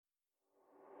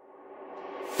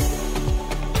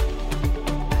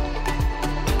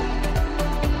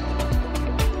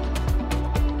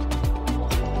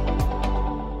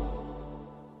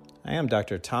am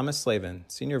Dr. Thomas Slavin,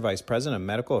 Senior Vice President of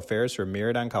Medical Affairs for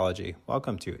Myriad Oncology.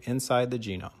 Welcome to Inside the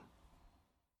Genome.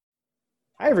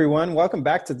 Hi, everyone. Welcome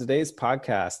back to today's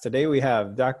podcast. Today we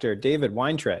have Dr. David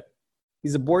Weintraub.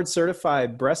 He's a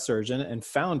board-certified breast surgeon and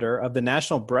founder of the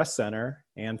National Breast Center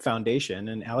and Foundation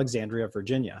in Alexandria,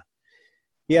 Virginia.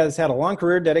 He has had a long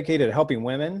career dedicated to helping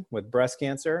women with breast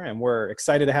cancer, and we're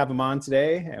excited to have him on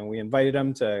today. And we invited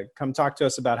him to come talk to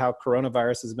us about how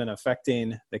coronavirus has been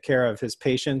affecting the care of his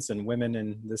patients and women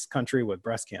in this country with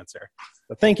breast cancer.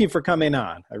 So thank you for coming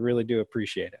on. I really do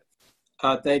appreciate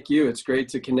it. Thank you. It's great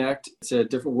to connect. It's a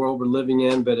different world we're living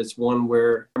in, but it's one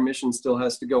where our mission still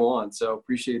has to go on. So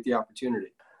appreciate the opportunity.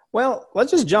 Well,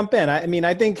 let's just jump in.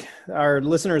 I think our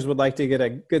listeners would like to get a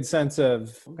good sense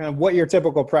of kind of what your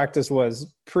typical practice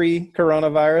was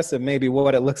pre-coronavirus and maybe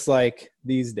what it looks like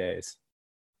these days.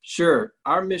 Sure.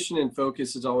 Our mission and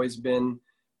focus has always been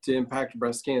to impact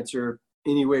breast cancer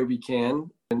any way we can.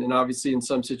 And obviously in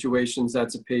some situations,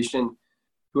 that's a patient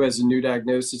who has a new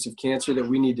diagnosis of cancer that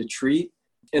we need to treat.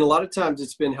 And a lot of times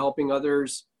it's been helping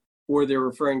others or their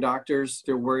referring doctors.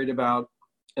 They're worried about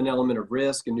an element of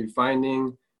risk, a new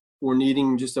finding, or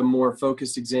needing just a more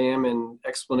focused exam and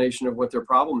explanation of what their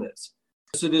problem is.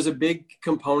 So there's a big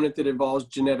component that involves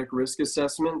genetic risk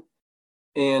assessment,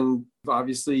 and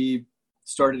obviously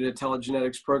started a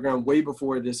telegenetics program way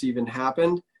before this even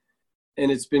happened.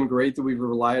 And it's been great that we've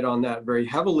relied on that very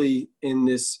heavily in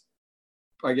this,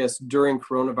 I guess, during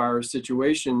coronavirus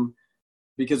situation,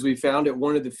 because we found it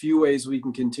one of the few ways we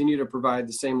can continue to provide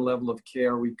the same level of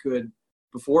care we could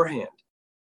beforehand.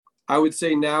 I would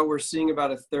say now we're seeing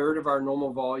about a third of our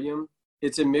normal volume.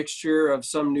 It's a mixture of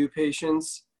some new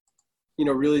patients,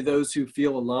 really those who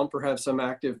feel a lump or have some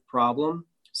active problem,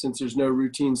 since there's no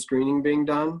routine screening being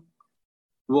done.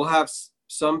 We'll have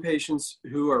some patients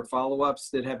who are follow-ups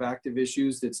that have active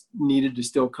issues that's needed to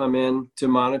still come in to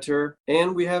monitor.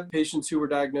 And we have patients who were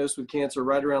diagnosed with cancer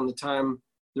right around the time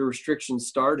the restrictions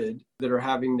started that are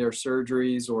having their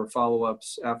surgeries or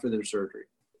follow-ups after their surgery.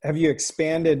 Have you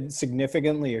expanded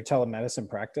significantly your telemedicine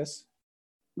practice?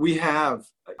 We have.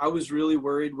 I was really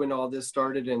worried when all this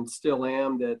started, and still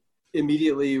am, that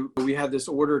immediately we had this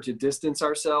order to distance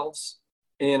ourselves.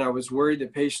 And I was worried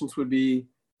that patients would be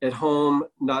at home,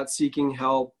 not seeking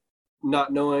help,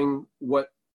 not knowing what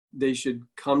they should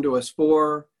come to us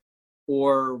for,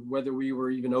 or whether we were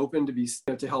even open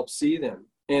to help see them.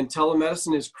 And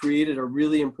telemedicine has created a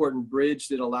really important bridge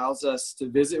that allows us to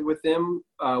visit with them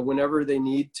whenever they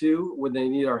need to, when they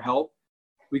need our help.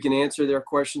 We can answer their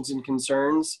questions and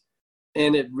concerns.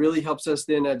 And it really helps us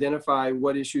then identify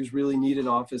what issues really need an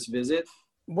office visit.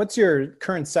 What's your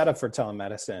current setup for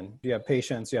telemedicine? Do you have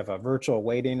patients, you have a virtual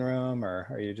waiting room, or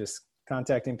are you just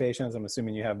contacting patients? I'm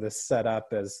assuming you have this set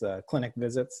up as clinic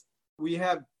visits. We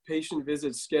have patient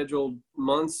visits scheduled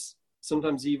months,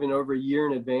 sometimes even over a year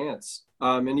in advance,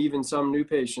 and even some new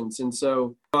patients. And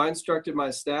so I instructed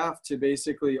my staff to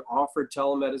basically offer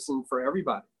telemedicine for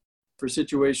everybody, for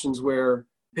situations where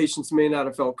patients may not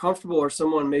have felt comfortable, or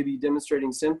someone may be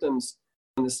demonstrating symptoms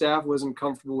and the staff wasn't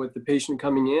comfortable with the patient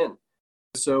coming in.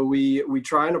 So we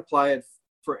try and apply it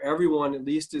for everyone, at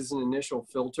least as an initial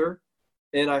filter.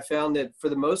 And I found that for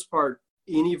the most part,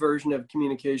 any version of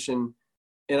communication,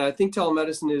 and I think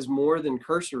telemedicine is more than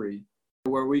cursory,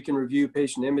 where we can review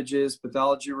patient images,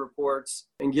 pathology reports,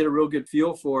 and get a real good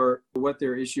feel for what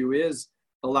their issue is,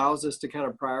 allows us to kind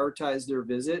of prioritize their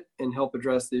visit and help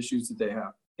address the issues that they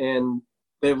have. And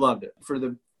they've loved it. For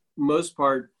the most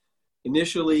part,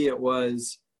 initially it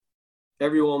was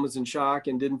everyone was in shock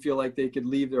and didn't feel like they could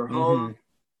leave their home.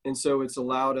 Mm-hmm. And so it's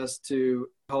allowed us to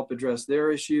help address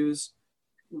their issues.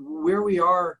 Where we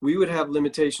are, we would have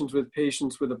limitations with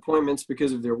patients with appointments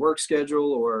because of their work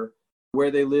schedule or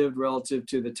where they lived relative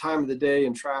to the time of the day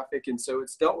and traffic. And so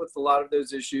it's dealt with a lot of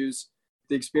those issues.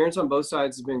 The experience on both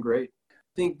sides has been great. I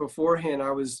think beforehand,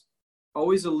 I was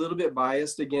always a little bit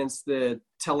biased against the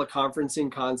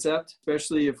teleconferencing concept,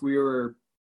 especially if we were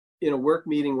in a work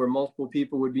meeting where multiple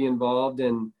people would be involved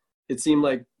and it seemed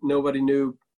like nobody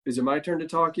knew, is it my turn to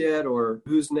talk yet, or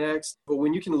who's next? But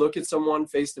when you can look at someone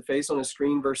face to face on a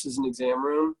screen versus an exam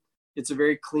room, it's a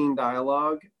very clean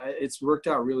dialogue. It's worked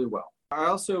out really well. I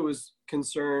also was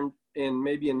concerned, and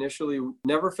maybe initially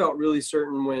never felt really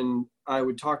certain when I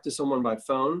would talk to someone by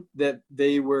phone that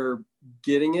they were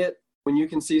getting it. When you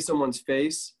can see someone's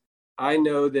face, I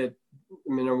know that,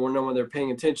 I won't know when they're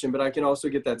paying attention, but I can also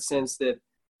get that sense that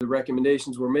the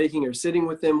recommendations we're making are sitting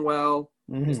with them well.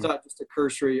 Mm-hmm. It's not just a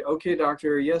cursory, okay,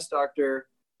 doctor, yes, doctor.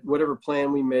 Whatever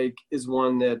plan we make is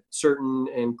one that certain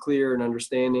and clear and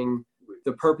understanding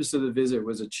the purpose of the visit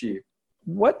was achieved.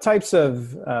 What types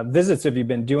of visits have you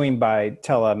been doing by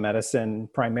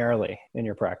telemedicine primarily in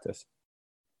your practice?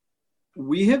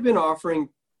 We have been offering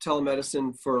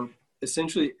telemedicine for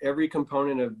essentially every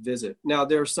component of visit. Now,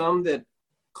 there are some that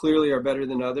clearly are better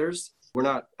than others. We're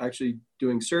not actually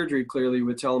doing surgery clearly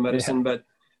with telemedicine, but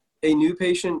a new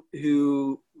patient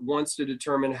who wants to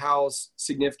determine how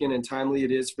significant and timely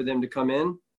it is for them to come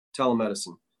in,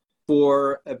 telemedicine.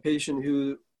 For a patient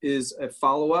who is a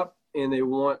follow-up and they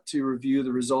want to review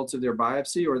the results of their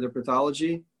biopsy or their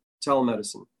pathology,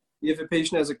 telemedicine. If a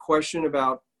patient has a question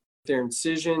about their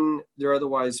incision, they're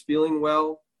otherwise feeling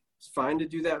well, it's fine to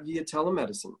do that via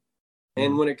telemedicine.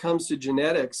 And when it comes to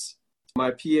genetics,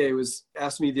 my PA was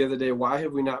asked me the other day, why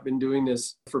have we not been doing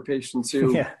this for patients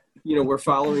who, we're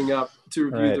following up to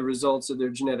review the results of their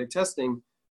genetic testing?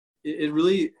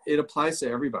 It applies to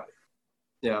everybody.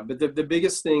 Yeah, but the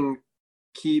biggest thing,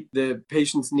 keep the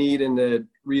patient's need and the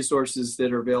resources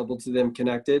that are available to them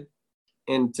connected,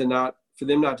 and for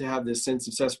them not to have this sense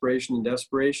of desperation and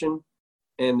desperation.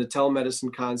 And the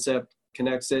telemedicine concept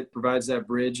connects it, provides that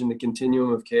bridge in the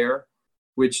continuum of care,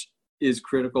 which is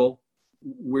critical.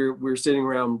 We're sitting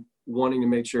around wanting to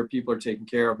make sure people are taken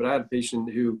care of. But I had a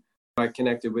patient who I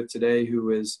connected with today who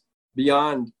is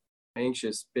beyond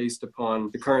anxious based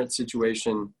upon the current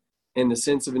situation and the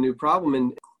sense of a new problem.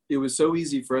 And it was so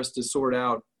easy for us to sort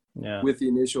out with the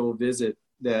initial visit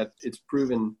that it's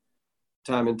proven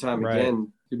time and time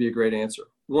again to be a great answer.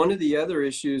 One of the other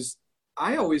issues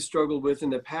I always struggled with in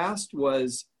the past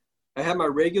was I had my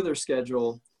regular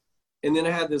schedule, and then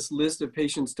I had this list of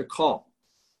patients to call,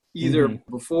 either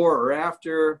before or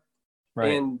after.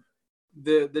 And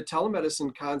the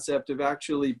telemedicine concept of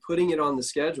actually putting it on the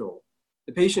schedule,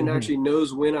 the patient actually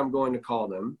knows when I'm going to call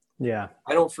them. Yeah.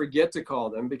 I don't forget to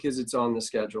call them because it's on the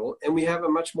schedule, and we have a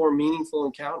much more meaningful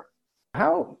encounter.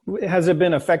 How has it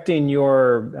been affecting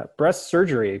your breast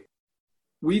surgery?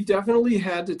 We've definitely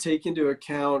had to take into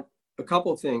account a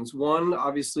couple of things. One,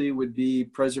 obviously, would be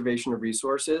preservation of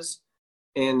resources.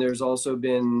 And there's also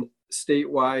been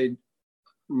statewide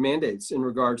mandates in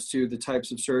regards to the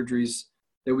types of surgeries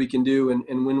that we can do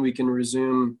and when we can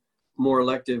resume more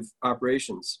elective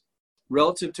operations.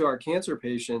 Relative to our cancer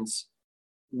patients,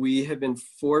 we have been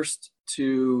forced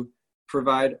to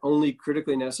provide only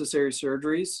critically necessary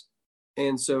surgeries.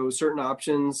 And so certain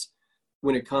options,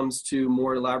 when it comes to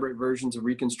more elaborate versions of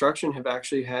reconstruction, have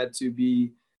actually had to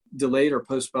be delayed or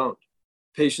postponed.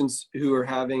 Patients who are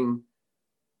having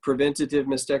preventative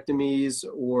mastectomies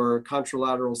or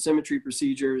contralateral symmetry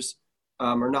procedures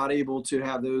are not able to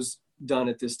have those done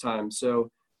at this time. So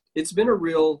it's been a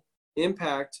real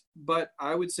impact, but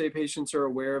I would say patients are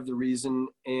aware of the reason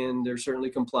and they're certainly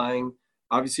complying.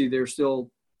 Obviously, they're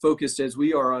still focused as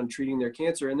we are on treating their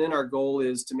cancer. And then our goal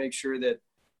is to make sure that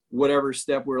whatever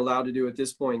step we're allowed to do at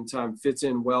this point in time fits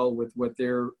in well with what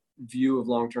their view of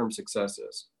long-term success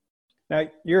is. Now,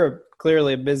 you're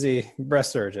clearly a busy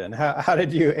breast surgeon. How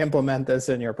did you implement this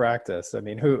in your practice? I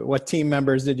mean, what team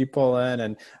members did you pull in?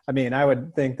 And I mean, I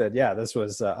would think that, this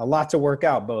was a lot to work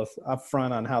out, both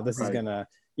upfront on how this is going to,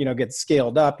 get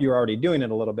scaled up. You're already doing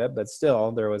it a little bit, but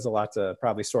still there was a lot to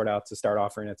probably sort out to start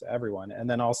offering it to everyone. And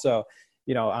then also,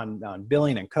 on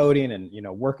billing and coding and,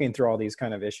 working through all these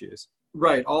kind of issues.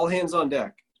 Right. All hands on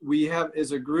deck. We have,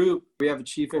 as a group, we have a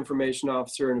chief information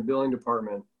officer and a billing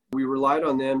department. We relied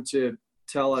on them to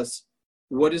tell us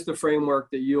what is the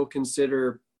framework that you'll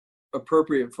consider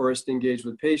appropriate for us to engage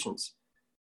with patients.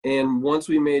 And once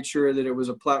we made sure that it was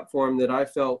a platform that I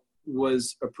felt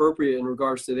was appropriate in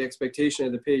regards to the expectation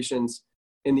of the patients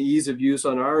and the ease of use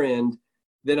on our end,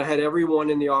 then I had everyone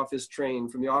in the office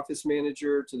trained, from the office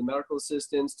manager to the medical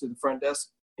assistants to the front desk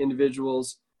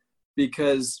individuals,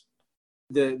 because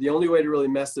the only way to really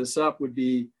mess this up would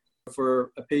be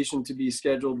for a patient to be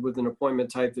scheduled with an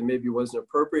appointment type that maybe wasn't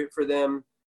appropriate for them,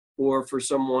 or for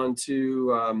someone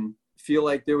to feel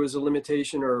like there was a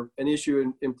limitation or an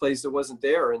issue in place that wasn't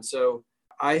there. And so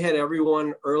I had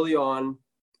everyone early on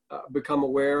become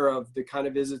aware of the kind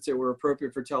of visits that were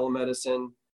appropriate for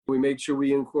telemedicine. We made sure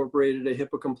we incorporated a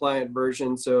HIPAA compliant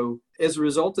version. So as a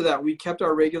result of that, we kept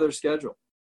our regular schedule.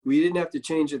 We didn't have to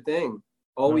change a thing.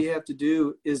 All we have to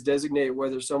do is designate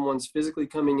whether someone's physically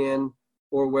coming in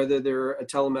or whether they're a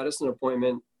telemedicine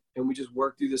appointment, and we just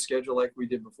work through the schedule like we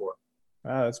did before.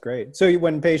 Oh, that's great. So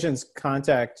when patients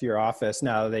contact your office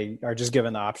now, they are just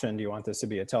given the option, do you want this to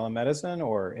be a telemedicine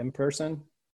or in person?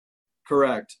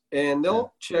 Correct. And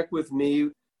they'll check with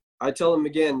me. I tell them,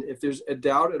 again, if there's a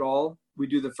doubt at all, we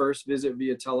do the first visit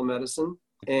via telemedicine,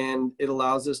 and it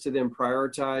allows us to then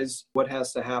prioritize what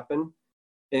has to happen.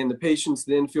 And the patients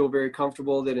then feel very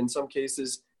comfortable that in some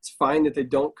cases, it's fine that they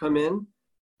don't come in.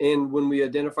 And when we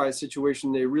identify a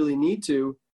situation they really need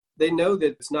to, they know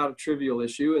that it's not a trivial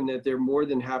issue and that they're more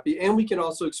than happy. And we can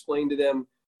also explain to them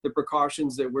the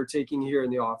precautions that we're taking here in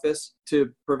the office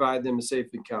to provide them a safe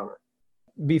encounter.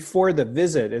 Before the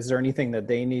visit, is there anything that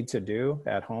they need to do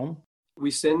at home?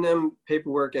 We send them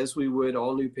paperwork as we would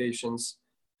all new patients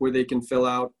where they can fill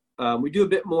out. We do a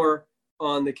bit more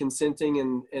on the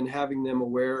consenting and having them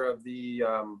aware of the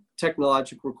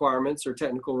technological requirements or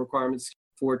technical requirements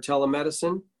for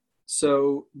telemedicine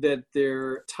so that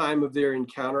their time of their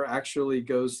encounter actually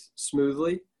goes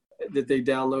smoothly, that they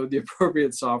download the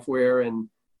appropriate software and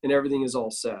everything is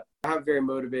all set. I have very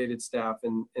motivated staff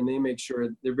and they make sure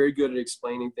they're very good at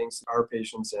explaining things to our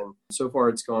patients. And so far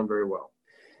it's gone very well.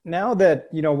 Now that,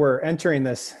 we're entering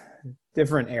this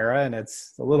different era and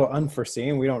it's a little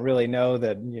unforeseen, we don't really know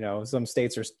that, some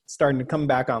states are starting to come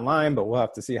back online, but we'll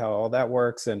have to see how all that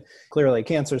works. And clearly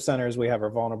cancer centers, we have our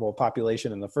vulnerable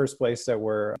population in the first place that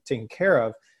we're taking care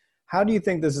of. How do you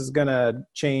think this is going to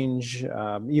change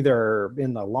either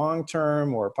in the long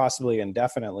term or possibly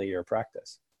indefinitely your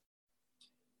practice?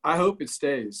 I hope it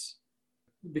stays,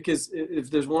 because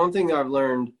if there's one thing that I've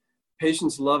learned,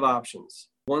 patients love options.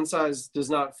 One size does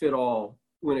not fit all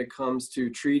when it comes to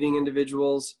treating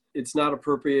individuals. It's not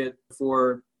appropriate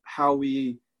for how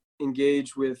we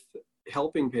engage with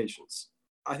helping patients.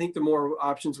 I think the more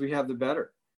options we have, the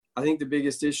better. I think the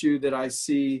biggest issue that I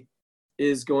see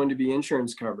is going to be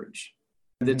insurance coverage.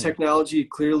 The technology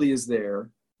clearly is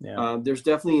there. Yeah. There's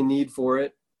definitely a need for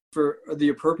it. For the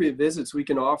appropriate visits, we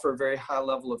can offer a very high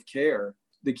level of care.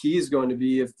 The key is going to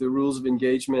be if the rules of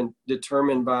engagement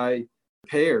determined by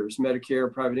payers,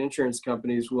 Medicare, private insurance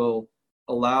companies, will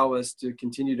allow us to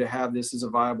continue to have this as a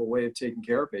viable way of taking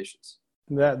care of patients.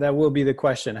 That will be the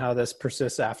question, how this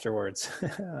persists afterwards.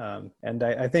 And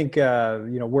I think,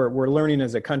 we're learning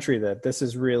as a country that this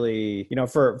is really,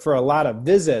 for a lot of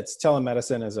visits,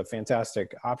 telemedicine is a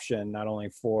fantastic option, not only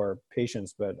for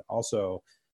patients, but also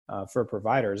for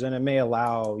providers. And it may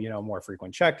allow, more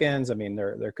frequent check-ins. I mean,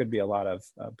 there could be a lot of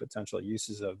potential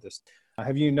uses of this.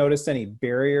 Have you noticed any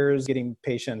barriers getting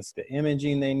patients the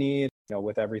imaging they need,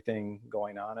 with everything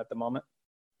going on at the moment?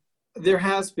 There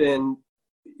has been.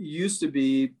 Used to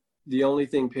be the only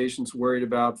thing patients worried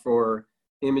about for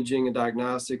imaging and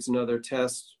diagnostics and other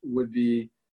tests would be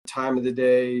time of the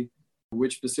day,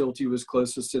 which facility was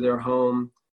closest to their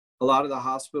home. A lot of the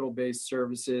hospital-based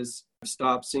services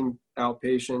stopped seeing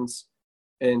outpatients.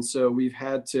 And so we've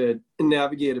had to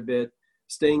navigate a bit,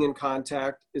 staying in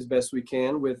contact as best we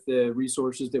can with the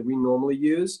resources that we normally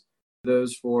use,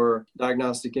 those for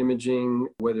diagnostic imaging,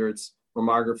 whether it's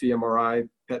mammography, MRI,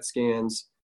 PET scans,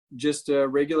 just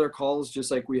regular calls,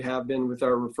 just like we have been with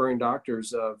our referring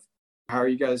doctors of how are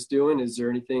you guys doing? Is there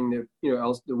anything that,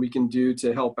 else that we can do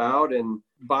to help out? And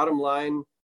bottom line,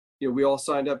 we all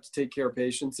signed up to take care of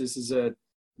patients. This has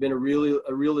been a real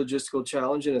logistical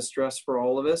challenge and a stress for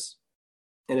all of us.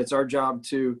 And it's our job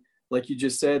to, like you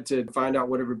just said, to find out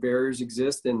whatever barriers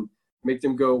exist and make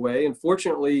them go away. And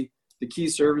fortunately, the key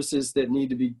services that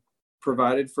need to be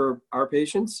provided for our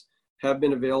patients have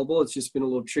been available. It's just been a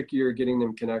little trickier getting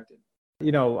them connected.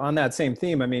 On that same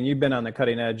theme, I mean, you've been on the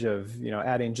cutting edge of,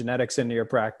 adding genetics into your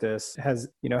practice. Have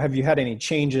you had any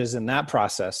changes in that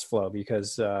process flow?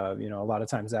 Because, a lot of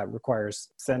times that requires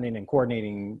sending and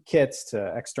coordinating kits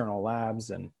to external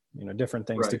labs and, different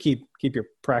things to keep your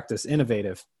practice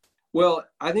innovative. Well,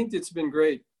 I think it's been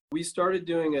great. We started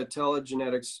doing a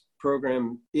telegenetics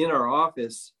program in our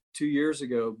office 2 years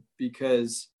ago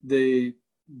because the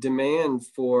demand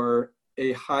for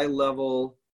a high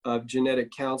level of genetic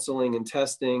counseling and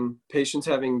testing, patients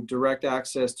having direct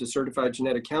access to certified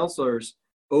genetic counselors,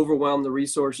 overwhelmed the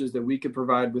resources that we could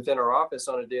provide within our office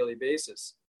on a daily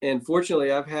basis. And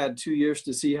fortunately, I've had 2 years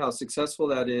to see how successful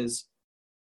that is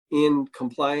in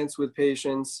compliance with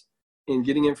patients, in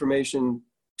getting information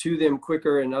to them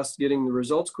quicker and us getting the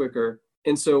results quicker.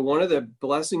 And so one of the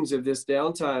blessings of this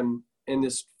downtime and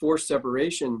this forced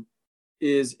separation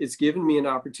is it's given me an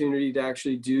opportunity to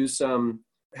actually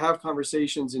have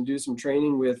conversations and do some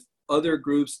training with other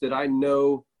groups that I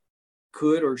know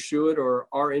could or should or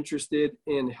are interested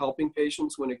in helping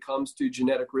patients when it comes to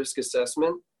genetic risk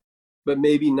assessment, but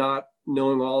maybe not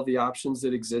knowing all the options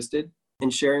that existed,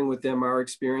 and sharing with them our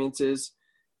experiences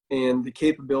and the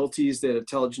capabilities that a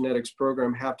telegenetics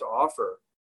program have to offer.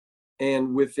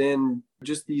 And within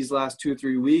just these last 2 or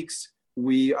 3 weeks,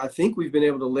 I think we've been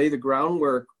able to lay the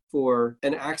groundwork for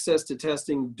an access to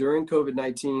testing during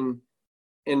COVID-19,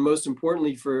 and most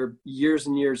importantly for years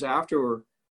and years after,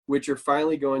 which are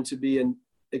finally going to be and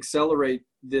accelerate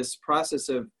this process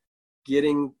of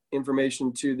getting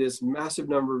information to this massive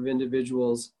number of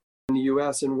individuals in the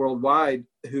US and worldwide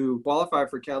who qualify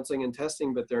for counseling and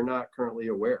testing, but they're not currently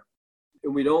aware.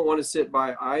 And we don't want to sit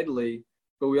by idly,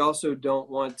 but we also don't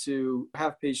want to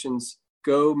have patients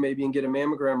go maybe and get a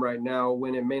mammogram right now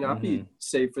when it may not be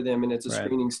safe for them and it's a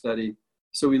screening study.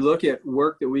 So we look at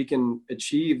work that we can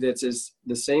achieve that's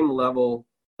the same level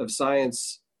of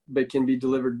science, but can be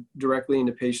delivered directly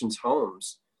into patients'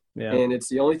 homes. Yeah. And it's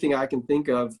the only thing I can think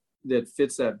of that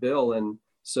fits that bill. And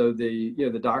so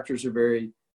the doctors are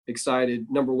very excited,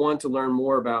 number one, to learn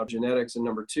more about genetics, and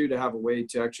number two, to have a way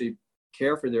to actually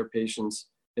care for their patients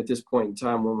at this point in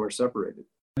time when we're separated.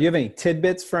 Do you have any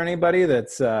tidbits for anybody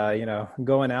that's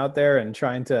going out there and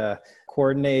trying to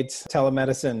coordinate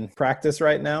telemedicine practice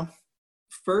right now?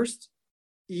 First,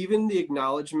 even the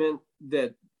acknowledgement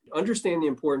that understand the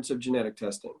importance of genetic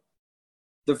testing.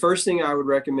 The first thing I would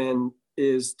recommend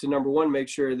is to, number one, make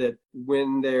sure that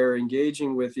when they're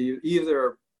engaging with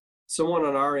either someone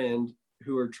on our end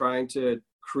who are trying to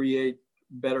create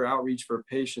better outreach for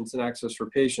patients and access for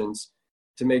patients,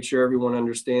 to make sure everyone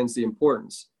understands the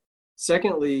importance.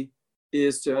 Secondly,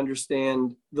 is to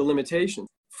understand the limitations.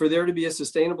 For there to be a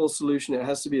sustainable solution, it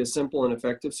has to be a simple and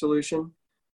effective solution.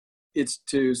 It's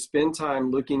to spend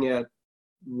time looking at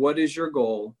what is your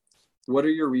goal, what are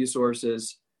your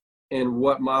resources, and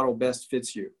what model best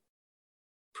fits you.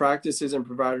 Practices and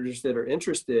providers that are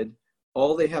interested,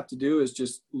 all they have to do is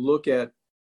just look at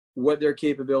what their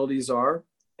capabilities are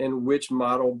and which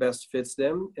model best fits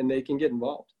them, and they can get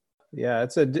involved. Yeah,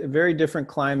 it's a very different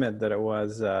climate than it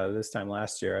was this time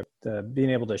last year. Being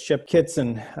able to ship kits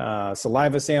and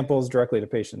saliva samples directly to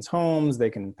patients' homes, they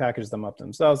can package them up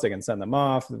themselves, they can send them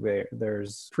off.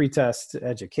 There's pre-test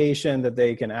education that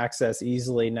they can access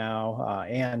easily now,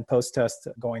 and post-test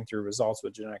going through results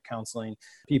with genetic counseling,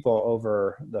 people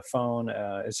over the phone.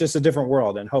 It's just a different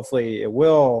world, and hopefully it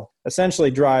will essentially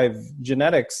drive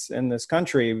genetics in this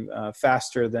country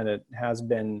faster than it has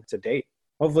been to date.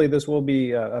 Hopefully this will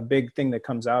be a big thing that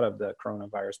comes out of the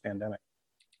coronavirus pandemic.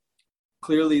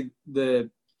 Clearly,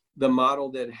 the model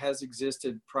that has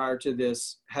existed prior to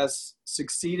this has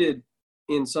succeeded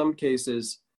in some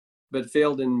cases, but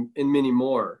failed in many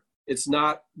more. It's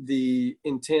not the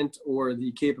intent or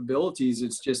the capabilities,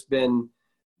 it's just been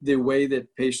the way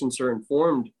that patients are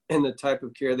informed and the type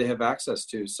of care they have access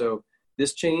to. So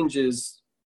this change has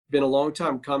been a long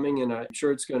time coming, and I'm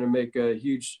sure it's going to make a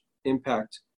huge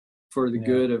impact for the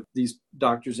good of these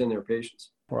doctors and their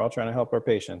patients. We're all trying to help our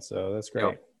patients, so that's great.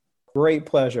 Yep. Great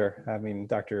pleasure having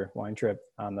Dr. Weintrip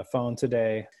on the phone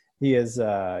today. He is,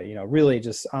 really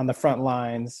just on the front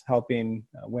lines helping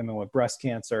women with breast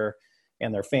cancer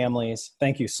and their families.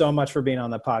 Thank you so much for being on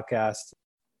the podcast.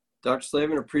 Dr.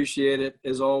 Slavin, appreciate it.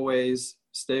 As always,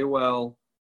 stay well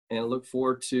and look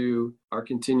forward to our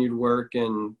continued work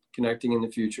and connecting in the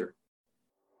future.